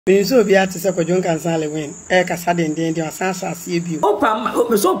Me so be at se Kwadwo Nkansa Lilwin e kasa denden de asanso ase bio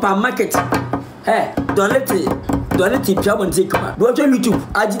opa market don't let people take ma do YouTube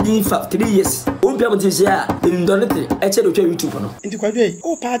agidi 3 years o people take say in don't let e che do YouTube no nti Kwadwo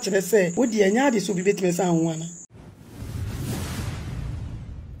o pa kire se wo de anya de so bi betime san ho ana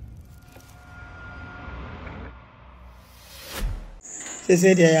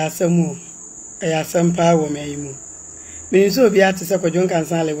se de ya samu ya sampa wo mayimu me so be at se Kwadwo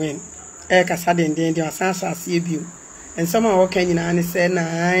Nkansa Lilwin e kasa denden de asanso ase bio ensama wo kan nyina ne se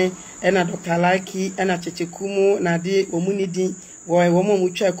na ena Dr Likee ena chechekumu na de omunidi wo mo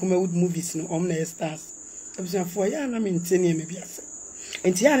twa kuma wood movies no na stars abusanfo ya na menteni e mebiase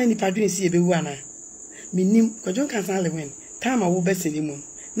enti ya na nipa dwen si ebewu ana minim Kwadwo Nkansa Lilwin tama wo beseli mu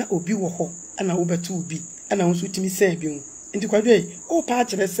na obi wo ho ana wo betu obi ana wo so timi san bi mu enti Kwadwo o pa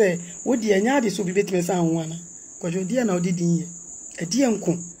kire se wo de anya de so obi betimi san ho ana Kwadwo de na odidin ye edi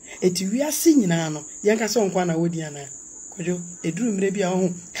enko eti wiase nyina no yenka so nko na wodi ana Kwadwo eduru mre bia ho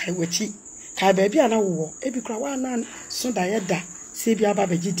kai wachi kai ba bia na wo ebi kra wa na so da yeda se bia ba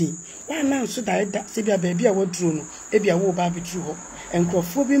bagidin wa na so da yeda se bia ba bia waduru no ebia wo ba beduru ho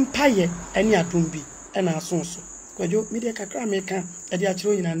enkrofo bi mpaye ene adom bi ena asonso Kwadwo media kakra meka ade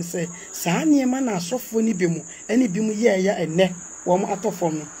akiro nyina ne se saa niema na asofo ni bemu ene bimu ye ya enne wo mo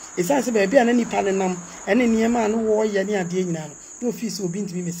atofom no esan se ba bia na nipa ne nam ene niema no wo ye ne ade nyina no office obi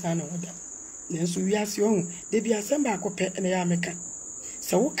ntimi mesa na woda nenso wiase ohun de bia semba akopɛ ene ya meka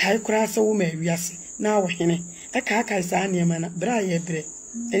se wo kai kura se wo ma wiase na wo hene e ka kai saa niema na bra ye bre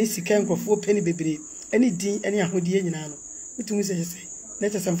eni sika nkofo peni bebre eni din eni ahodie nyina no mutumu se na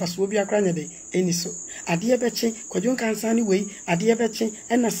tese mfaso obi akra nya de eni so ade beche Kwadwo Nkansa ni wei ade beche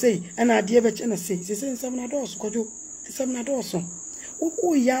ena sei ena ade beche na sei se nsem na doso Kwadwo nsem na doso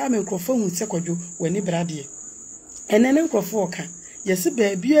wo ya me nkofo hu se Kwadwo wani brade enene nkofo ka yesi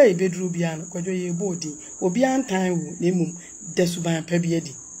baabi a ebeduru bia no Kwadwo ye bodi obi antan wu na emum desuban pa bia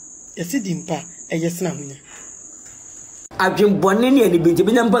di yesi dimpa eyesena hunya adwenbonne ne ani binti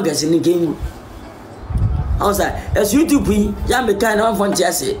binya mpagase ne kengu osa as YouTube ya meka na fonti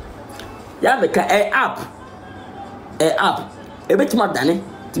ase ya meka app ebetima dane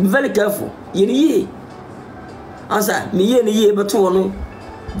to be very careful ye osa me ye ne ye beto no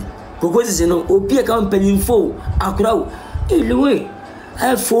kokozi no obi e ka mpanyinfo akurawo Lilwin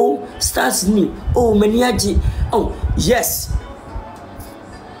F4 starts me oh maniaji oh yes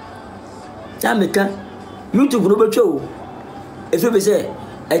Jamaica YouTube no betwo efe be say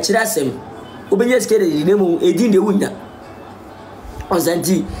e kira sem obenye skede de nemu edin de wunya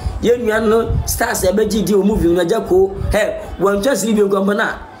ozanti ye nua no stars e beji di o movie no jako one just live ngomba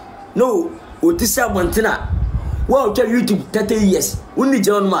na no otisa montina wa o YouTube 30 years unni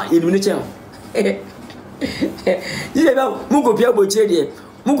John ma yenu ne chen Dile ba mugo pia bochire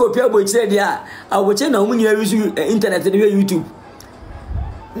dia a boche na omunye use internet de YouTube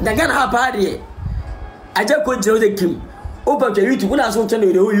daga na hapa de Agyapong jiro de kim o ba YouTube na so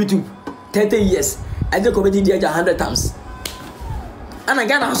channel de YouTube 30 years Agyapong be dia 100 times ana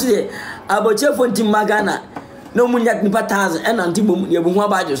gana so de a boche fonti magana na omunya nipa 1000 and anti mum ye bu ho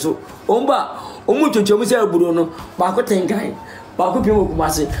abaje so omba omuchochomu se aburo no ba ko tenkan ba ko pimo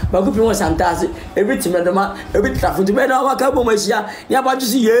kumase ba ko pimo santase everything medama every traffic be na wa ka bo machia ya ba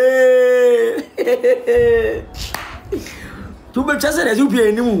jusi ye tu be chase na zupi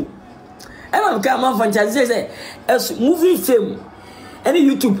enimu e ma ka ma fanchase say as movie film any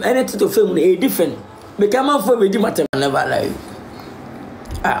YouTube any title film e different me ka ma for be di matter never like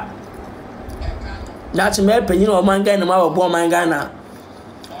that's me penyin o man ga na ma bo man ga na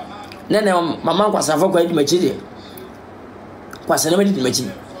nene mama kwasafo kwa di machide kwasana me di machi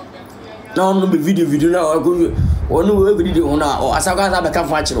na onu be video na onu we go di ona o asaka za be ka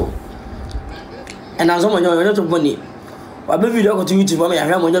fa chiro e na zo mo nyo to boni wa be video ko to YouTube ma ya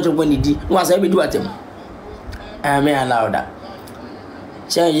hwa mo nyo to boni di wa sa be di watem me allow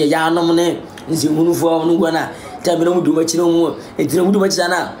che ye ya no mo ne nzi hunu fo no gwa na ta me no mu du machi no mu e tire mu du machi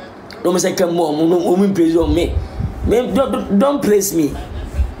na no mo se kam mo mu praise on me don't praise me.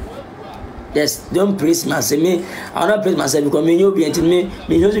 Yes, don't praise myself. Me, I don't praise myself because me you be until me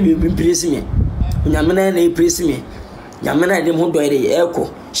you be praise me. Nyamena na praise me. Nyamena dem ho do ere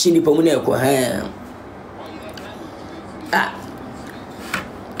eko. Shini pamu na eko.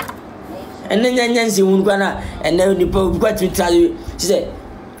 Enne nyanyansi hu kwa na enne ni pa kwa Twitter she say,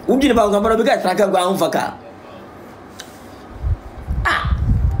 "Udi ne ba ngamba no be ka traka gwa hu faka."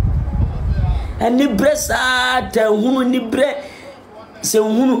 Enne bresa ta hunu ni bre se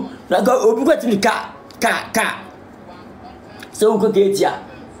hunu na ga obi kwatini ka se uko ketia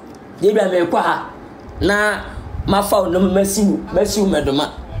de bia me kwa ha na ma fa no masiu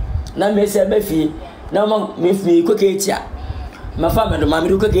medoma na me se be fi na ma me fi ko ke tia ma fa me do ma me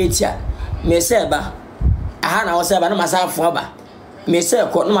do ko ke tia me se ba aha na wo se ba na masafo ba me se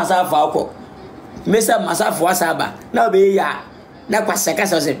ko na masafo akọ me se masafo asaba na be ya na kwase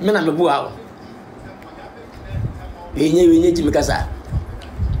kasa se me na me bu awo wenye ji me kasa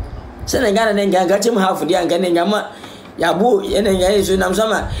se na ngana ne nganga chim hafu dia ngane ngama ya bu ene ngane so nam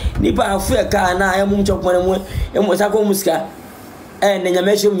sama nipa afu e ka na ya mum chokmo ne mu e mo sa ko muska ne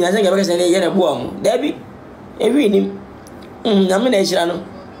nyame hwem nya se ngaba kasa ne ye na bu amu dabi e wi ni nyame na hira no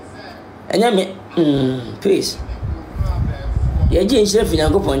enya me please ye ji hira fi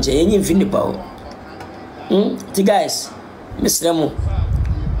nyango ponche ye nyi fi nipa o ti guys Mr. Mo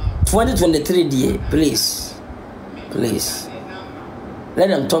 2023 die please let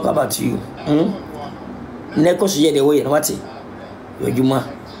them talk about you neko so ye de wo ye what adwuma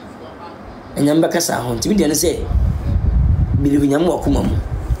enyamba kasa ho ntimi de ne se believe nyamu akoma mu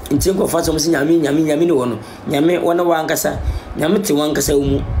nti ko fa so msi nyame ne wono nyame wona wa ankasa nyame te wa ankasa wo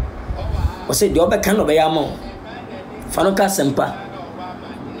mu o se de obeka no be ya ma fa no ka sempa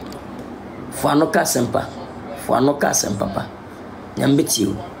pa nyambe ti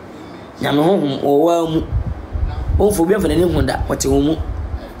o nyame ho o wa mu o fo bi afana ne hunda wote wo mu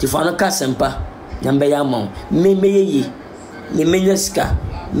ti fa no ka sempa nyambe ya ma me ye ne menya sika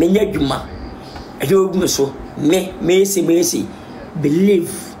menya dwuma aje ogu so me say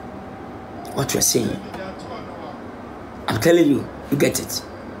believe what you're saying. I'm telling you, you get it.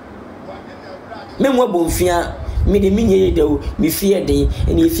 Me mo bonfia me de minye de me fie de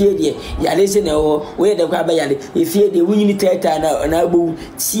e fie de ya le se na o we de kwa ba ya le e fie de wunyini teta na agbo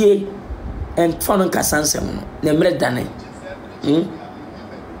tie and fono kasansem no na mre dane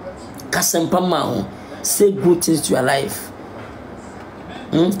kasempa ma ho say good things to your life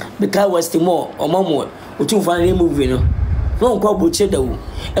because was the more or mamo o tu fa na movie no kwa boche da wo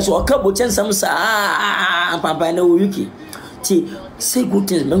eso o ka boche nsam sa papa na wo wiki ti say good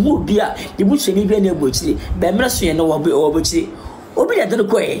things me ho bia de bu hwani bia na bochire be mra so ye no wo bochire obi da de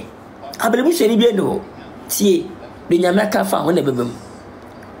ko e abele bu hwani bia no ti de nyame aka fa ho na bebem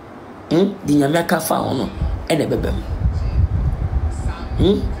de nyame aka fa ho no e na bebem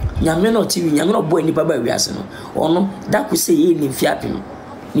nyame no ti nyame no boy ni baba wiase no ono da ku say ye ni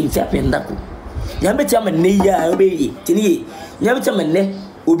mfiapem ndako nyame ti ama ne ya obeyi tini nyame ti ama ne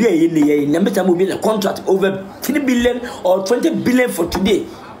obi ayi ne ya nyame ti ama obi na contract over 3 billion or 20 billion for today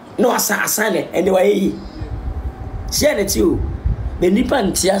no assign and they were yi share it you be nipa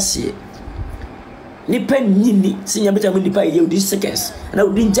ntiase nipa nyini si nyame ti ama nipa ye odi seconds and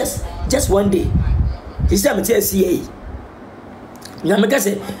within just one day this time ti see nyame ka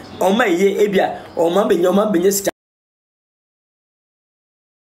se o ma ye ebia o ma benye sika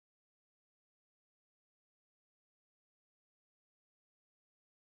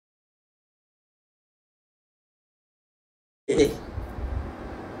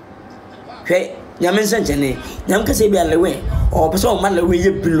hey nyame senchene nyame kase bia lewe o person man lewe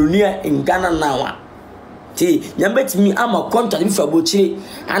ye billionaire in Ghana now ti nyame timi ama contract mi fa bochire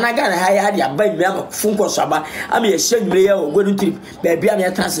ana Ghana ha ya dia ba mi ama funko so aba ama ye hye nwure ya o go trip ba bia me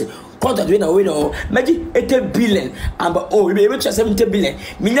trans contract we no maji 80 billion amba o we be 70 billion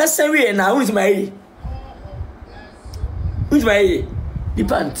minya sawe na who is my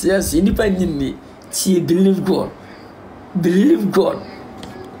depend yes independent ni ti believe God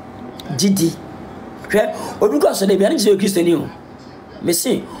Gidi kwe obi ko so de bia nje Christiani o me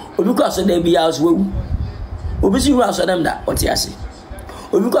say obi ko so de bia as wewu obi si hu aso dem da oti ase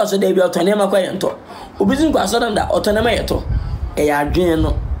obi ko so de bia otone ma kwa yento obi si ko aso dem da otone ma yeto e ya adwen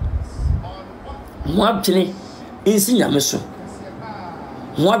no mo abtene insi nyame so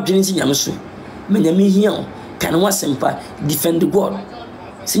me nyame hia o kan wa sempa defend God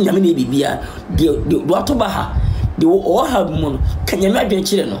si nyame ne bibia do atoba ha de o ha mu kan nyame adwen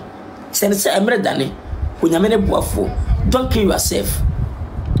kire no sense emre dane onyame ne boafo don't kill yourself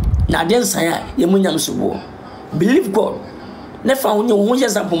na den san ya ye munyam so bo believe God ne fa wonye wo ye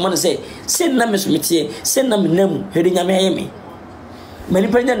example man say na me so metie say na me nam hede nyame ayeme mani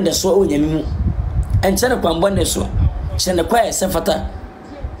panya nde so onyame mu enchene kwambo ne so chene kwa ese fata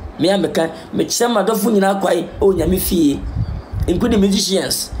me ameka me chema dofo nyina kwai onyame fie including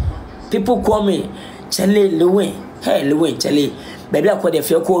musicians people call me chele Lilwin chele baby akwa de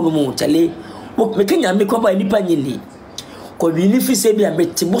fe ko no mu chale me kenya me ko ba nipa nyini ko bi ni fi se bia me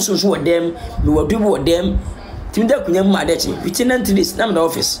tibuso so dem me wadubu dem timda kunya ma de chi within this na me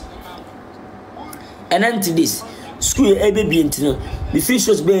office and until this school e be bi ntino me fi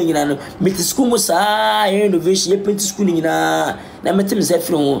shows be nyina no me ti school mu sa innovation e penti school nyina na me tim se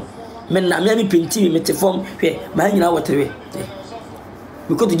fi ho me na me penti me ti form hwe ma nyina wotere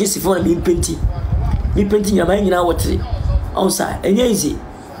because to just phone me painting your mind now what outside and easy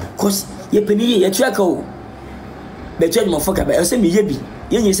cause ye penny ye track o between my fucker but I say me yebi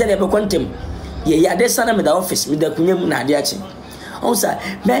ye said ever quantum ye ya de sana me the office with the kunyam na de achi outside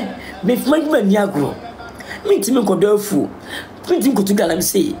me man ya grow me timi kodofu me timi kotuga am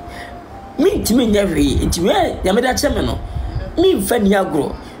say me timi nyahwe enti we ya me da cheme no me mfa ni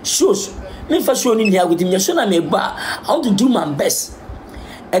agro shows me fa show ni ni agro timi show na me ba I want to do my best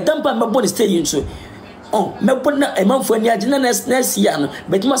e dampa me body stay in so oh me bona e manfo ni agina next year no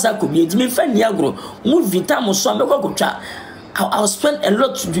but masa ko bi enti me fa ni agro movie time so me ko twa I'll spend a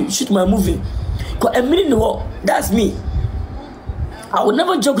lot to shoot my movie cause a minute no that's me. I will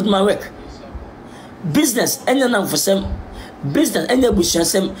never joke with my work. Business any na for some business any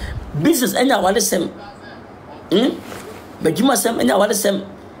business some business any awale some but you must some any awale some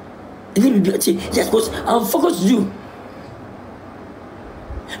yes because I'm focused to you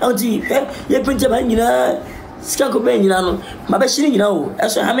auntie ye pinche ba nyina ska ko be nyina no ma ba shiri nyina o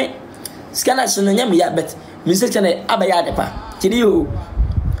eso ha me ska na so nyam ya bet mi se chane abaya de pa kiri o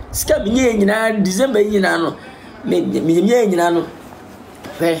ska mi nyina December nyina no mi nyina no.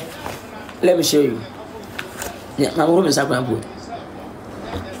 Hey, let me show you. Yeah, my room is up and good.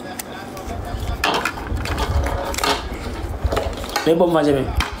 Me bomb maje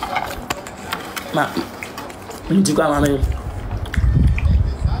ma nti kwa mama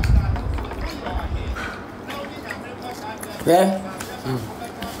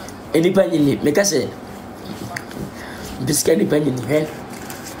eni pa nyini me ka se biscuit ni pa nyini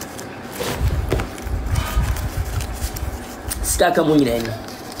ska mo nyina ni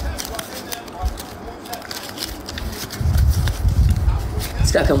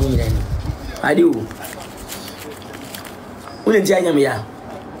ska mo nyina ni adi o unenti anyam ya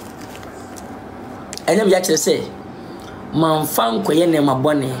kire se man fan ko ye ne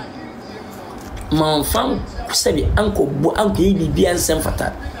mabone man fan sebi anko yi bibia nsem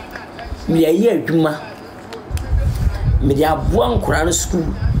fata me ye adwuma me dia bo ankora no school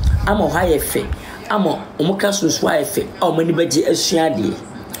ama ha ye fe ama omuka susu ha ye fe o mani baje asua de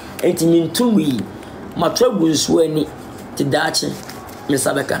enti mintumi matwagu nsu ani ti daache me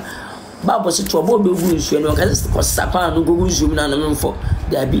sabeka babo se to bodo gu nsu ani onka se ko sapa no gu nsu na no memfo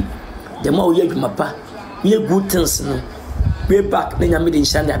dabi de ma o ye adwuma pa ye good things no pay back na nyame de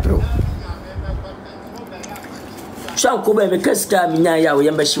nshanda bro shan ko ba me kaska minya ya wo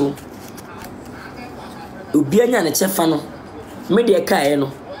yamba shiwo obi anya na chefa no me de kae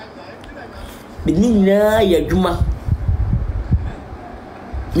no bi nyina ya dwuma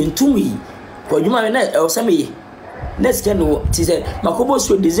mintumi ko dwuma me na o same next can no ti say makobo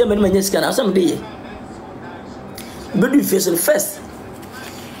so December me nya sika na asam de ye be do face first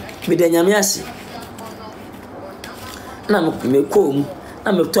me de nyame ase na me kom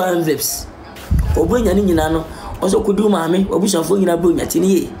na me to envelopes obunya ni nyina no also kudu maame obushafo nyina bro nyati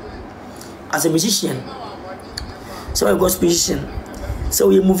ni ye as a musician so I got musician so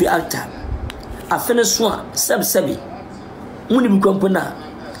we movie actor I finish one sub muni bi kompona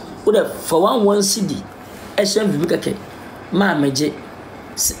o da for one CD HM bi kake ma meje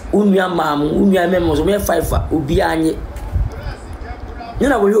unua maamu unua memo so me 5 obi anye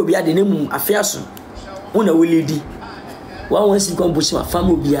nyina wo obi ade nemu afiaso una wo ledi one CD komposi ma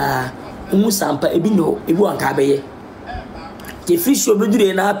fam obi a umu sampa ebi no ebi wanka beye ke fish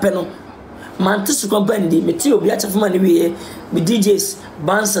obedure na apeno mante su company di meti obi acha fama ni we be DJs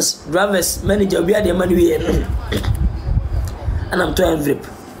bouncers drivers manager obi ade mani we and I'm to envelope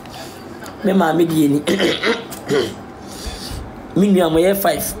me ma me die ni mi nua mo ye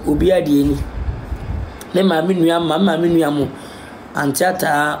 5 obi ade ni me ma me nua ma me nua mo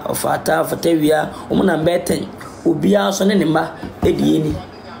antiata ofata fatawia omo na mbeten obi aso ne ma edie ni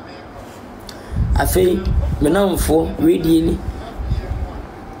afei menamfo wedi ni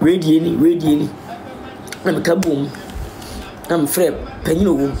na mekabum na mfrɛ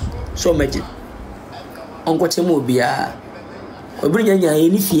panyino wom so magic onko chemo bia obiri nya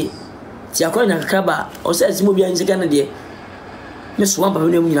ni fie ti akora nya kakaba o se asimo bia nje kana de me so wan pa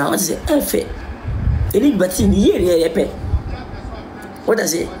me nyina o se efe eni bati ni ye pe what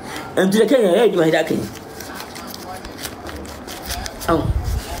does it and to the Kenya ya djuma hida kan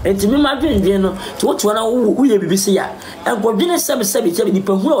enti me ma dwen no ti woto na wo ye bibisi ya enkodwene sebe ni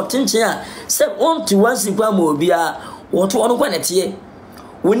pahu o tenchen a se on ti wansi kwa ma obi a woto ono kwa netie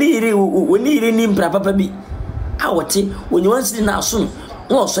woni yiri ni mpra papa bi a wote woni wansi na aso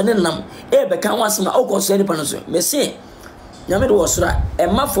no so ne nam e be kan wansi ma okọ so ni pa no so me se nyame de wosora e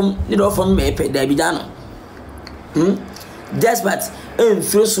mafom ni do fom me pe da bi da no despite en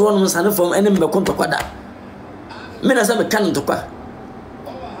firo so no sanfom ene me konto kwada me na se me kan to kwa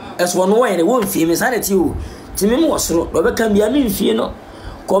as one way the won't feel insanity you. Timmy was so, Robert can be a mean fear no.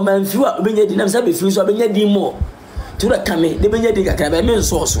 Come and few up, bring your dinner, be few, so bring your more. To the coming, the Benedict can be mean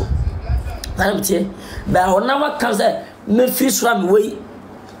so. I'm telling you, but I never comes there, me fish ram way.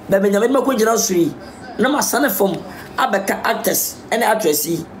 But when you make my question, street, no, my son from Abeka actors and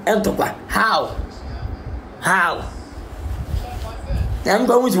actresses and Topa. How? I'm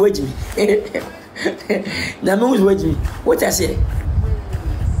going to wait me. The moon is waiting. What I say?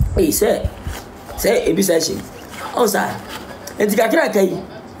 Hey, say, a session. Oh, sir, and the Kakai.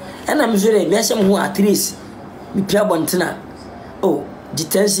 And I'm sure there's some who are trees. Me Pia Bontina. Oh, the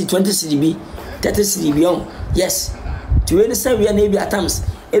 10 20 CDB, 30 CDB. Yes. To any say we are maybe at times.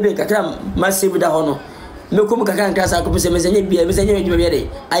 Ebe Kakam must save with the honor. No come Kakan Casa, Messenger be a messenger.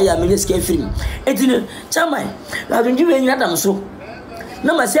 I am in escape film. And in Chamai, I don't give any Adam so.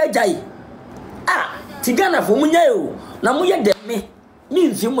 No, my say, Jai. Ah, Tigana for Munyo. Namuya de me.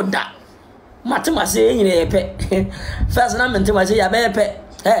 Means you would die. Matama say in a pet. First, I'm into my say a bear pet.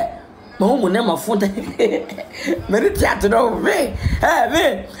 Eh, Mahom will never found many tapped over me. Eh,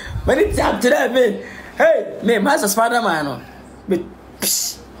 me. Many tapped to me. Hey, me, Master Spider Man. But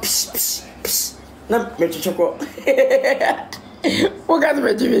not me to choco. What got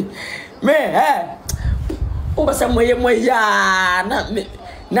me to me? Me, eh? Over some way, not me.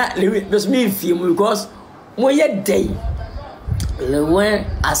 Not just me feel because when you day when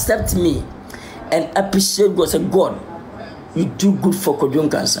accept me and appreciate God, say God, you do good for Kojon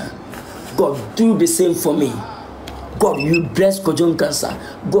cancer. God do the same for me. God, you bless Kojon cancer.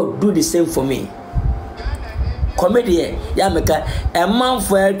 God do the same for me. Comedy, ya meka a man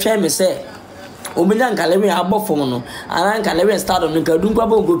for a try me say. Ominan kalemi abo for no, and I can start on the Kadunka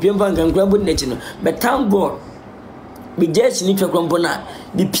go Piemba and Grab Nature. But thank God. Be just need to compona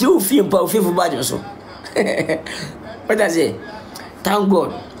the pure feel for body so. What I say? Thank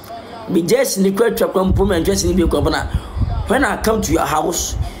God. Be just need to compona and just need to compona. When I come to your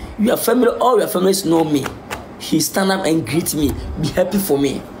house, your family, all your families know me. He stand up and greet me. Be happy for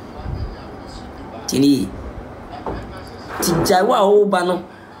me. Tini. Tijawa obano.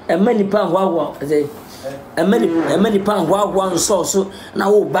 A many pound wow. A many pound wow so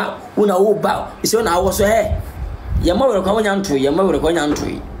now bow. Una bow. It's when I was here. Your mother will come to your mother will come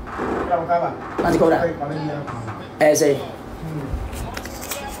to you. Let's go down. As a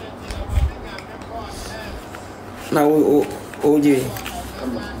now, oh, dear.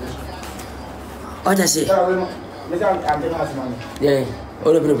 What I say? Yeah,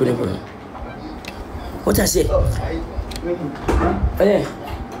 all the people. What I say? Yeah.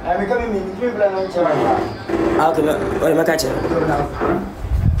 I'm becoming what am I catching?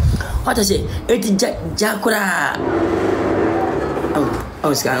 What I say? It's Jakura.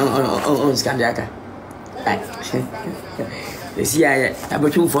 Oh, Scandaka. You see, I have a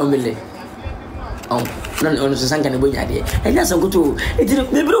true family. Oh, none on the Sanka Bunyadi. And that's a good to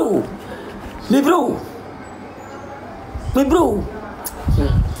it. Me bro.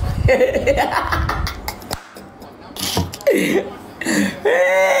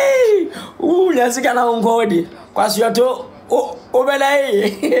 Hey, ooh, that's a kind of body. Quas your toe. Oh,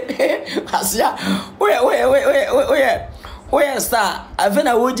 overlay. Asia, where, star? I've been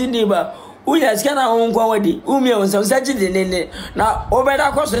a wooden neighbor. Who has kind of own quality? Umi on some such a thing. Now, over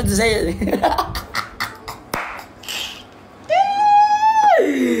that cost to say.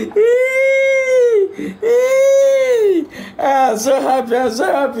 I'm so happy.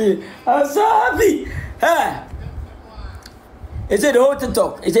 Is it the whole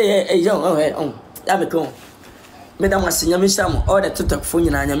talk? Is it a young? Oh, I'm a con. Madame was Yamisham, or the tutok for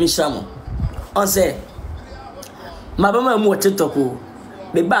you and Yamisham. On say, Mabama more tutoku,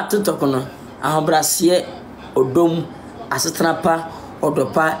 be back to tokono, a brassier, or dome, as a trapper, or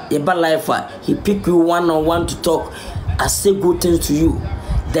dopa, a bad lifer. He pick you one-on-one to talk. I say good things to you.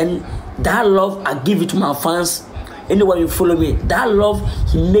 Then that love I give it to my fans. Anyone you follow me, that love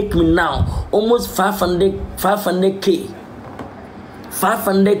he make me now almost 500K.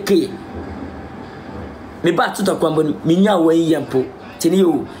 500K. Me back to talk about minya way yampo. Tell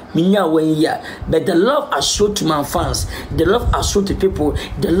you, minya way ya. But the love I show to my fans, the love I show to people,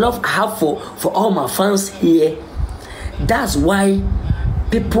 the love I have for all my fans here. That's why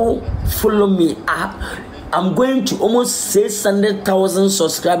people follow me. I'm going to almost 600,000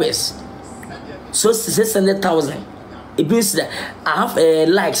 subscribers. So 600,000. It means that I have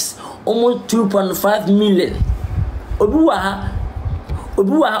likes almost 2.5 million. Obuwa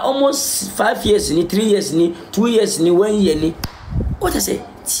almost 5 years, 3 years, 2 years, 1 year. What I say?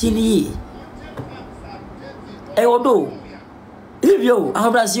 Tini. Odo. Livio,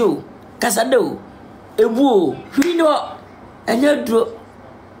 Abrasio, Casado, Ebu, Hino, and your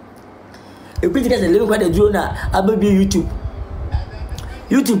A pretty guys living quite a drone I be YouTube.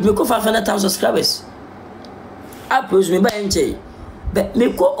 YouTube me go 500,000 subscribers. I post me by NJ. But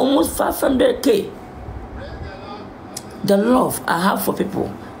me go almost 500K. The love I have for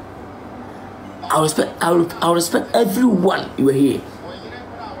people. I respect everyone you are here.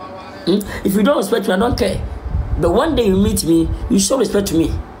 If you don't respect me, I don't care. But one day you meet me, you show respect to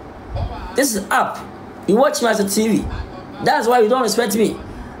me. This is up. You watch me as a TV. That's why you don't respect me.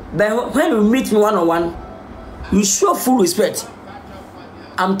 But when you meet me one-on-one, you show full respect.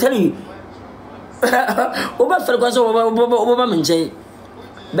 I'm telling you. But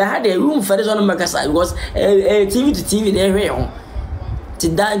I had a room for this on the side because TV to TV there.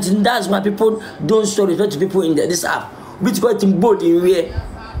 That's why people don't show respect to people in this app. Which got in both in where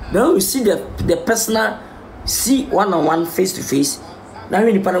now you see the personal, see one-on-one, face-to-face. Now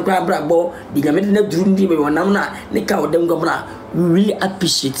when you put on crab ball, the government doing the one namna, Nika or them governor, we really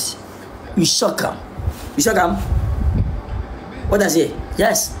appreciate. You shock them. You shock them. What I say?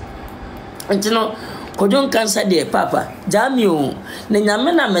 Yes. And you know, Kojon cancer there, Papa. Jamio,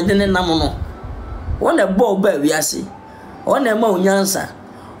 Nenyamena Medene Namono. One a ball bear we are see. One a more yansa.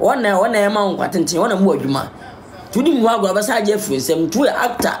 One a amount patent, one a more juma. To the Wago Basa Jeffrey, some two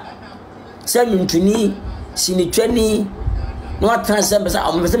actor. Send to me, Sini Trenny. No transfer,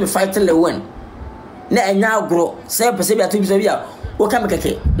 I'm fighting the one. Now grow, 7% to be a what can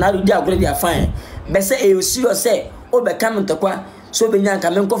make now you are already fine. But say you see or say, oh, but come to qua, so be young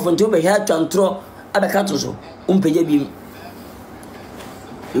coming off until we had to throw other cattle, beam.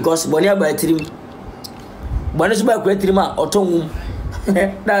 Because Bonia by trim, Bonis by great rima or tongue.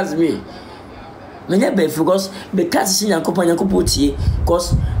 That's me. Many because the cats in a company could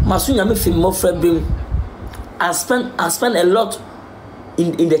because Masunya make him more friend. I spent a lot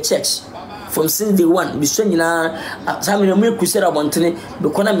in the church from since day one. Be strong some of the crusade about today. The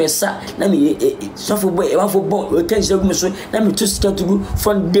corner mesa, let me suffer boy, one for ball, we can't show me so. Let me just start to go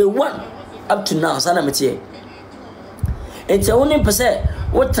from day one up to now. Sana Metier. It's only percent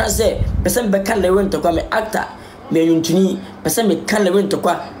what translate percent back can learn to come actor, me to me, percent me can learn to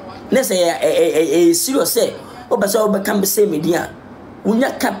qua. Let's say a serious say, oh, but so become the same media.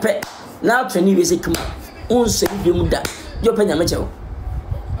 Unya capet now 20 years come. Say you muda your penya mecho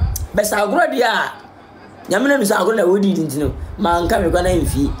best I go dia nyamena no sa go na wodi dintino man ka me gwana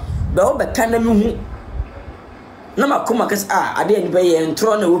mfi be wo be kan na me hu na makoma kas ade ani be ye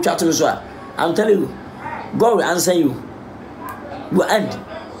ntro na wo twa to so I'm telling you God will answer you will end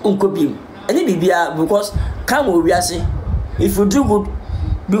unkobim any bibia because come we are say if you do good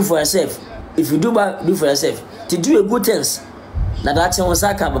do for yourself if you do bad do for yourself to do a good things na that thing was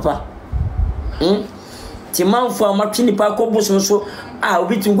aka papa Timan for my tini pa ko bus so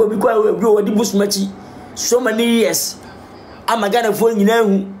obi tin go bi ko we odi bus machi so many years ama Ghana for nyina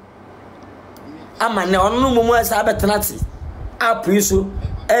hu ama na onu mumu asa betenati apu so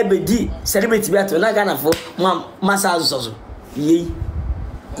ebedi celebrity bi ato na Ghana for masa azuzo yi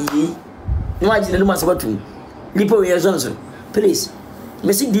no agina no masa batu lipo we zonzo please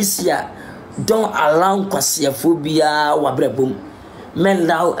me see this year don't allow kwasiaphobia wa brebom men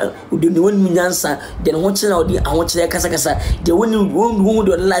now the one minyansa then watching out the and watch their kasa the one who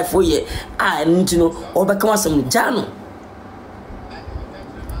do life for ye and you know obeka some jano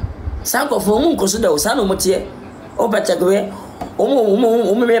sanko for mun consider usano motie obachagwe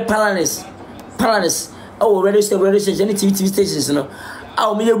me paralysis oh radio station any TV stations no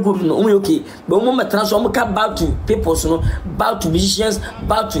me good no okay but me transfer me come back to people no back to musicians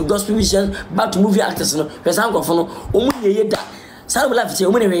back to gospel musicians back to movie actors no sanko for no ye da Some life say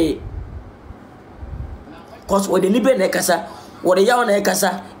we cause what the nipa na kasa what the yaw na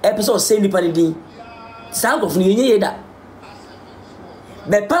kasa episode say nipa ni din sound of ni yenye da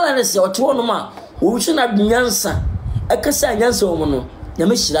be paralysis o to no ma wo hwe na nyansa ekasa nyansa o mo no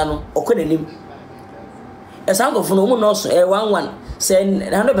nyame hira no okonanim e sound of no mo no so 11 say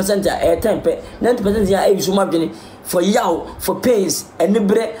 100% 10 90% ya e so mabdeni for yaw for pains and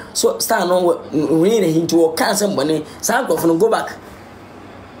nibre so stand on we na hinto o cancer money sound of no go back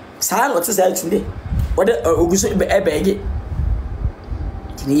sound what say today what oguso ebege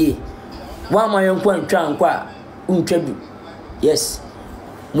tini wa ma yonkwa ntwa nkwa untwadu yes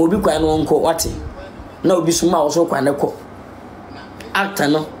mo bi kwa no nko wate na obi so ma wo so kwa ne ko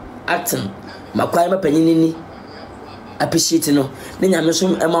acting makwa ma panyinini appreciate no ne nyame so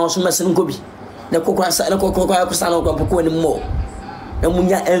e ma wo so mesen ko bi ne kokwa sa ne kokwa ko sa no ko ko ni mo e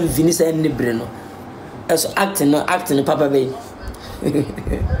munya envy ni sa ni bre no eso acting papa be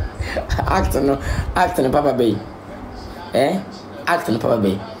acting papa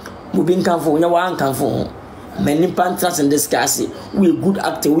be mo bin kan fo nya wa kan fo many pantas and discuss it. We a good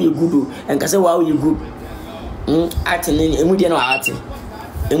actor, we a good and can say wow you good. Acting in Emudian art.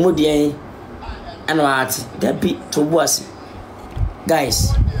 Emudian and art that be to was.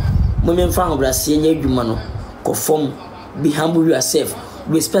 Guys, women found Brazil, you man, conform, be humble yourself,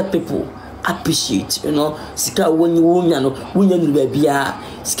 respect people, appreciate, you know, Sika when you woman, women will be a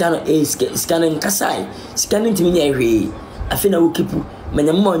scanning Kasai, scanning to me every. I think I will keep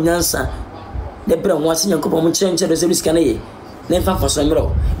many more answer. The brand once in your couple change the service scanner, never for some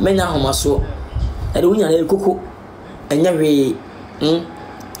row, many are so. And we are a cocoa and every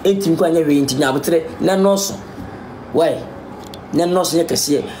 18 quite every into Nabatre, none also. Why? None also, you can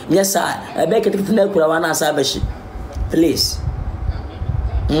see. Yes, I beg it to know Kurawana Sabashi. Please.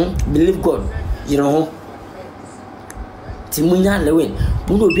 Believe God, you know. Timunya Lilwin,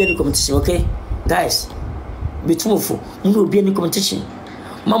 we will be in the competition, okay? Guys, be truthful, we will be in the competition.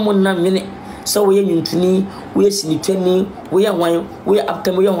 Mamma, 9 minutes. So we are in Tuni, we are in Tuni, we are wine, we are up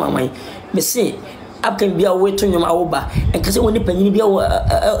to me on wine. Me say, up can be away to your Aoba, and because when the penny be I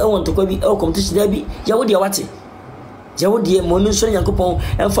want to go be all competition, there be Yawadi Awati. Yawadi, Monuson Yakupon,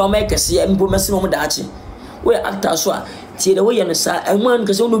 and for Makasi and Bomassimo Dachi. We are actors, so see the way on the side, and one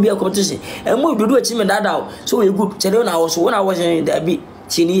because only be a competition, and we do a team and that out. So we good. Tell I was when I was in the beat,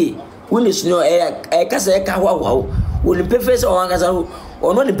 Chini, when it's no air, I can say, wow, will the preface or Angazao.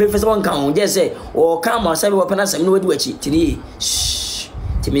 Or not the preface one count, just say, or come or several weapons and no do it today. Shh,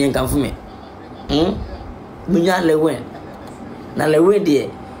 to me and come for me. Munyan Lilwin. Now, Lilwin, dear,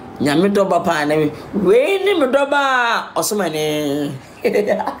 Yamito Papa, and I wait him a doba or so many.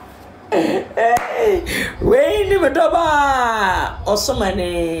 Wait him a doba or so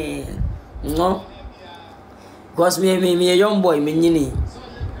many. No, cause me a young boy, Minini.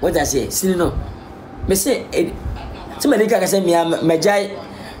 What I say, still no. Me say, somebody can say me Majai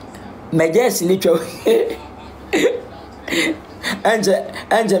Sinitro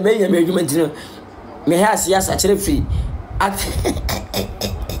and may argument may has yes actually free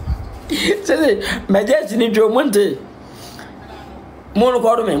Majai Sinitro Monte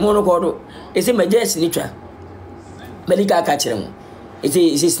Monocordo is a Majai Sinitra Medica catcher is a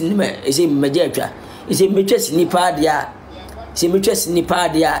Majatra is a mistress Nipadia is a mistress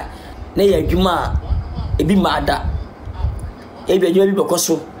Nipadia Nay Juma a be mad. Ebi ajo bi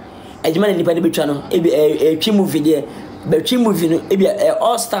bekoso ejima na nipa de betwa no ebi twi movie de be twi movie no ebi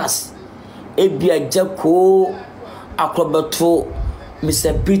all stars ebi Agyapong akrobato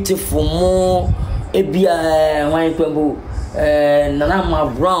Mr Beautiful mo ebi wan kwambo Nana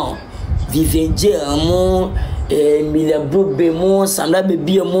Brown Vivian J mo Mila Brobe mo Sandra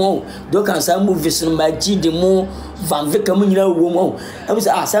Baby mo do kan sa movies no maji de mo Van Veka mo nyina wo mo am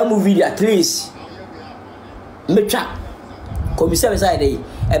say sa movie at least metwa Commissaire side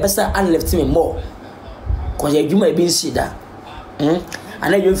a better and left me more. Cause you might be see that. And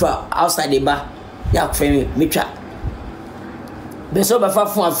then you for outside the bar, ya frame me trap. Be so far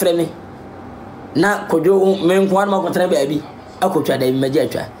from frame me. Now could you men one more baby? I could try the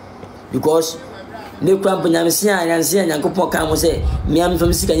immediate because the company I'm seeing and seeing and couple come say, me I'm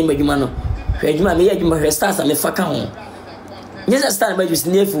from sick and you man. You may start and fuck home. Yes, I start by just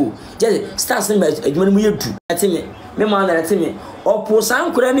near fool. Just start by a money you do. That's me. Me man that me or poor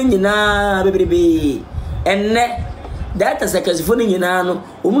some cranning in a baby and that is a casifoni in an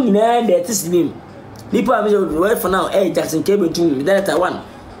woman that is name. People are wait for now. Hey, Jackson cable to me. That one.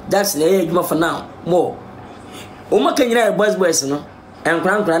 That's the age for now. More. Uma can you boys no and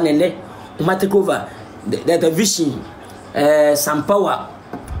crown and then uma take over the vision some power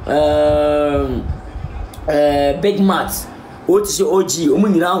big mats. What is your OG?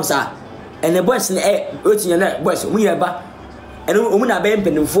 And the boys in the air, what's your net, boys, we are back. And women are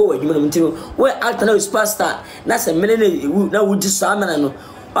bending forward, you know, where after no is past that. That's a minute, now we just salmon and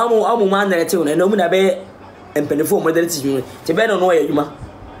I'm man that tune, and no one obey and penny form with the to bend on where you ma.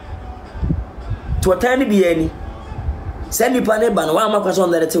 To attend be any. Send me pan ban, one markers on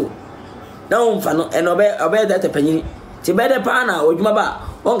that too. No, and obey that a penny. To better pana or you ma,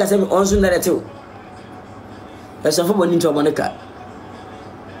 one can send me on soon that too. There's a football into a monica.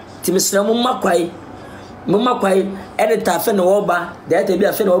 Timisra Mumma quay, editor fen over, there to be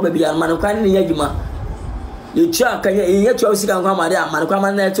a fen over be a man crying in Yajuma. You chuck and yet you also come out there,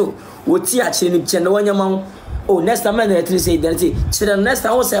 Manquaman there too. Would see actually Chenowanya among oh, next time I say that children next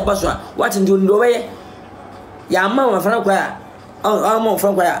I was a basra, watching you in the way. Yamma from choir. Oh, I'm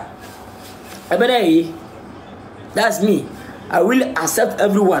from choir. I bet that's me. I will accept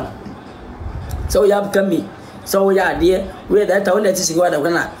everyone. So you have come me. So yeah, dear, we're that I want to see what I'm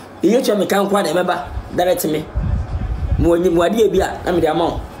gonna. You me can't quite remember that to me. More dear, I'm the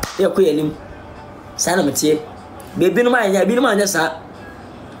amount. You're queer. sana metie bebi no ma anya sa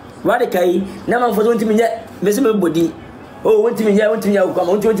radical na man fo ntimi nya mesi me bodi oh ntimi nya kwa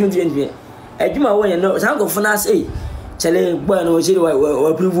ma ntimi adwuma wo ye no san go funa say chele boy no chiri wa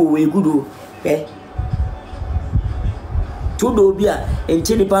approve we good to do bia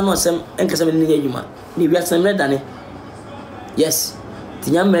enti pa no sem enkasa me nya adwuma ni bia sem me dane yes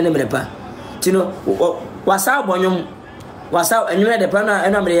tinya me ne pa tino wasa bonyum wasa enwere de pa na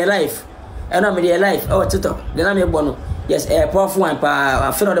ena me life oh TikTok de na me bono yes powerful one pa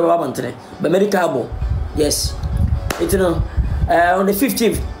I feel the baba ntre be medical bo yes it no on the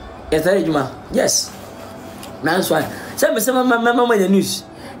 15th yes adwuma yes that's why say me say mama news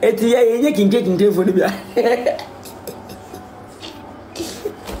it ye kinke for the bia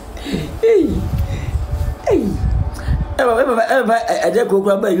hey I just go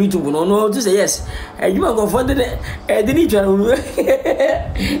grab by YouTube no to say yes you go for the didn't try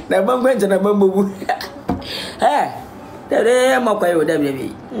na bambo na bambo there makwa yo da bia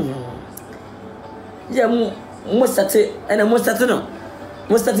ya mustate ana mustate no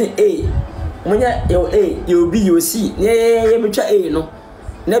mustate munya yo yo B yo C ye metwa no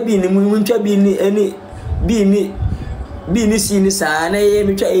na B ni muntwa B ni eni B ni C ni sa na ye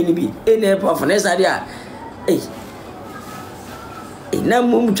metwa ni B na prof na sa dia na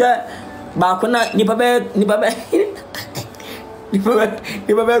muntwa ba ko na ni pa be 20 ni pa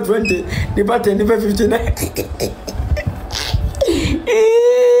 10 ni pa 15 na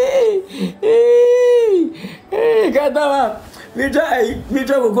katawa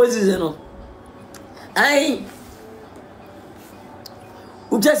mitra ko kozi no ai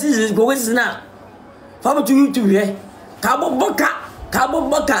ujasi ko kozi na fa ba tu YouTube he ka boboka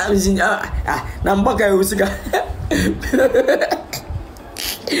na mboka yo sika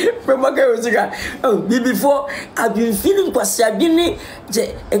before I've been feeling kwasi adini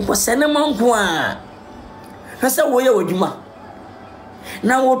je kwasi na manko a hasa wo ye odwuma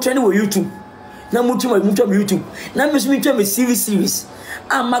na wo trend wo YouTube na mutima YouTube na me series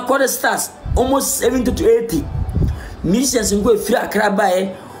my quarter stars almost 70 to 80 musicians go free Accra buy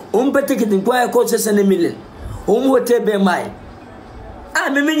bete ke den kwa ko 600 million hotel be mai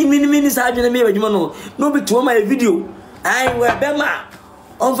many sa adwene me adwuma no be to my video ai we be ma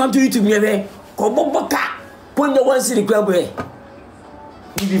on fan to YouTube me be ko boboka ponja one city club he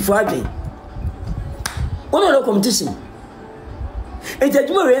before day ono no competition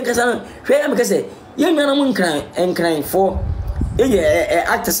ejaduma we nkasa no hwe am kase ye nwana mu nkran for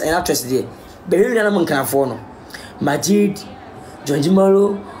actors and actresses there be hwe nwana mu nkran for no Majid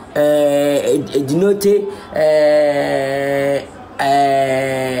Jonjimalo Edinote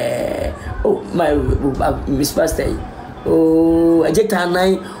oh my Miss Pastor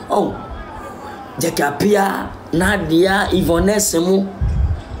Agyapong Jakapia Nadia Ivone Semu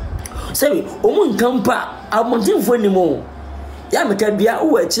say omu nkampa amontinfo nimo ya meka bia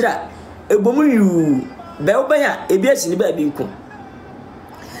wo akira ebomu yu be obanya ebiasi ni ba bi nko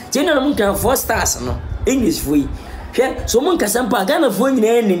jena no nkan 4 stars no English foi hwe so mun kasampa Ghana fo nyina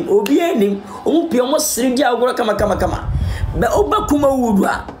enim obi enim omu pia mo siridi agoro kama be obakuma wudu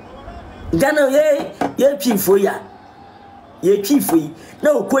a Ghana ye twifo ya ye twifo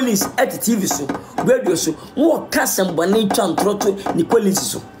na o police at TV so radio so wo kasambane twantroto ni police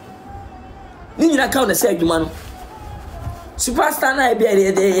so ni nyina ka na say adwuma no superstar na be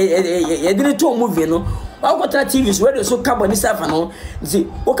ye dine to movie no akota TV so radio so carbon safa no nti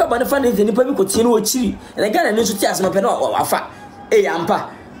o carbon fa ne ni pa bi ko tie no o chiri na Ghana ne so tie asema pe na afa ampa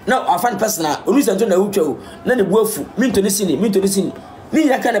na afa personal onu santo na utwa o na ne buafu minto ne sini ni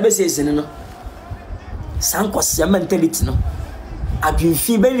nyina ka na be say sini no sankosia mentality no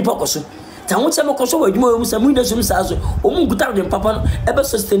adwinfi be ni pokoso ta wo che mekoso wadwuma mu sa mu de so sa so o mu gutar de papa no e be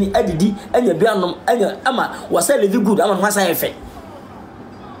sustain adidi anya bianom anya ama wasa live good ama no wasa efe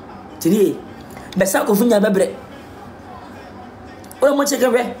tiri be sa ko funya bebre o mo cheke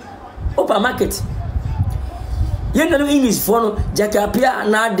we open market yenda no English for no Jakapia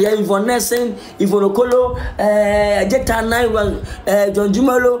na de Ivonesen Ivonokolo Agyapong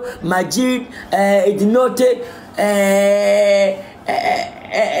Jonjumalo Majid Edinote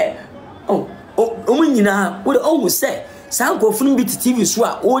nyina wo de owu se san ko funu bi TV so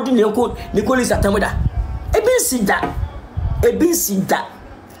a odi ne ko Nicholas Atamoda ebisida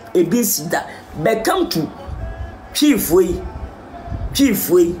be come to chief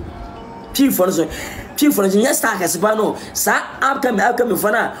no nya star kasipa no sa upcoming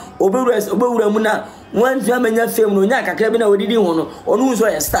fana obewura mu na wan twa manya fame no nya kakra bi na odidi ho no onu so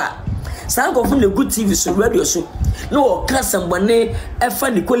ya star san ko funu good TV so radio so no kasambane efa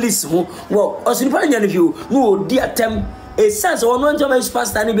Nicholas ho wo osinipa nya no hiu no odi atem a sense or no job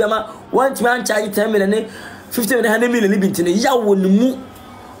superstar ni biama want to charge 10 million 50 million 100 million binti ya wonu mu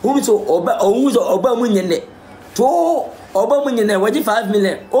hu so oba mu nyene to oba mu nyene waji 5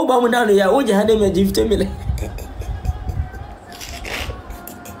 million oba mu na ya oje 100 million 50 million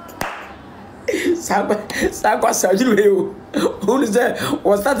Sakwa surgery who is there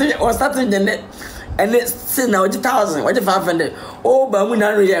was starting the net and it's now 1,000 what 500 oh but we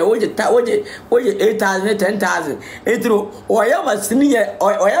now yeah what 8,000 10,000 it through or I am a senior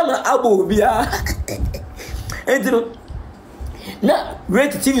or I am an abu bia it through now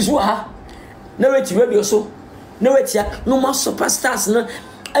rate TV so no rate radio so no rate ya no more superstars no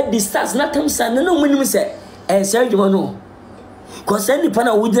at the stars not them san no minimum say eh Serge no cause any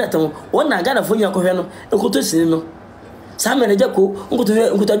pana we did that one na Ghana for you no ekoto sini no sa manager ko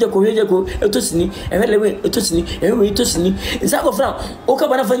nkoto jako etosini ehelewe etosini ewe etosini nsa ko fra o ka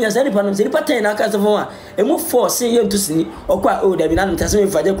bana fanya sa ni pana se ni paten na ka so fo a emu force ye etosini okwa o da bi na ntase me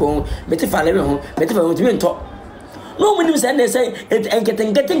faje ko meti fa lewe ho meti fa ho timi nto no munim se na say enkete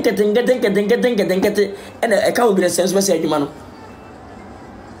ena e ka o bi na sense be se adwuma no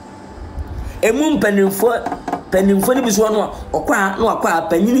emu mpanimfo ni biso no okwa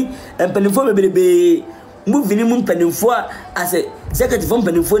panyini mpanimfo beberebe movie ni mpanimfo as a secretary from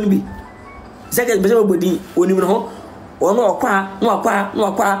mpanimfo ni bi secretary be se bodi onim no ho ono okwa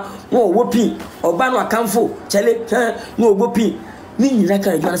no wopi oba no akamfo chele no ogopi ni nyina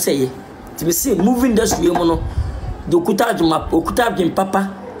ka adwana seye ti be say movie industry mo no dokuta papa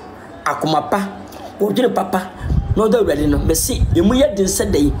akomapa odire papa no da wale no be say emu ye din se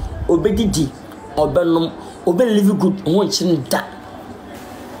dai obedidi obenom obe live good won chin da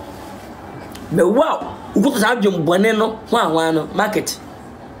be wow ukuta sabjum bone no hwan no market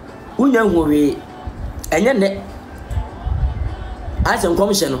unya hwowe enye ne asen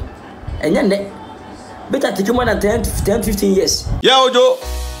commission no enye ne better take more than 10-15 years yeah ojo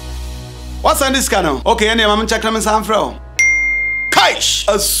what's on this channel okay ene mam check na me san frel Kaish,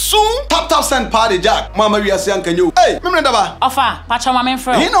 a soon top send party jack. Mama, we are saying, can you? Hey, remember that? Offer, Pacha, my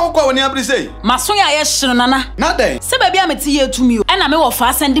friend. You know what we have to say? Masoya, yes, Nana. Not there. Say, baby, I'm a tea to me, and I'm a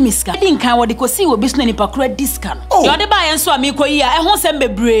fast and miska. I didn't count what they could see with business in Pacred discount. Oh, you're the buy and so I'm equal. I won't send me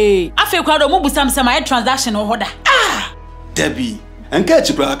brave. I feel crowd of mobile some transaction or order. Ah, Debbie. And catch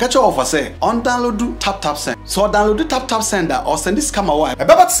you, bro. Catch your offer, say. On download do tap send. So download the tap sender or send this camera wire.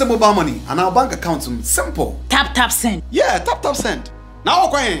 About to send mobile money and our bank account. Simple. Tap send. Yeah, tap send. Now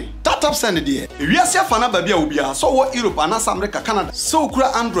okay, tap send it there. If you are saying fana baby obia, so what Europe and America, Canada, so kura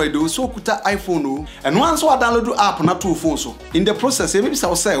Android, so kuta iPhone, and once I download the app na 2 phones. In the process, maybe say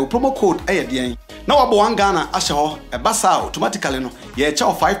promo code ayedian. Now abo one Ghana asho e basa automatically no. Ye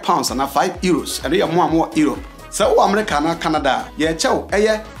chow £5 and €5, and you more Europe. So America and Canada, ye chow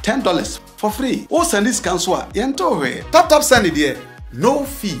 $10 for free. O send this cancel yento we. Tap send it there. No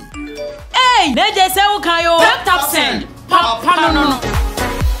fee. Hey, neje se ukayo. Tap send. Papa no.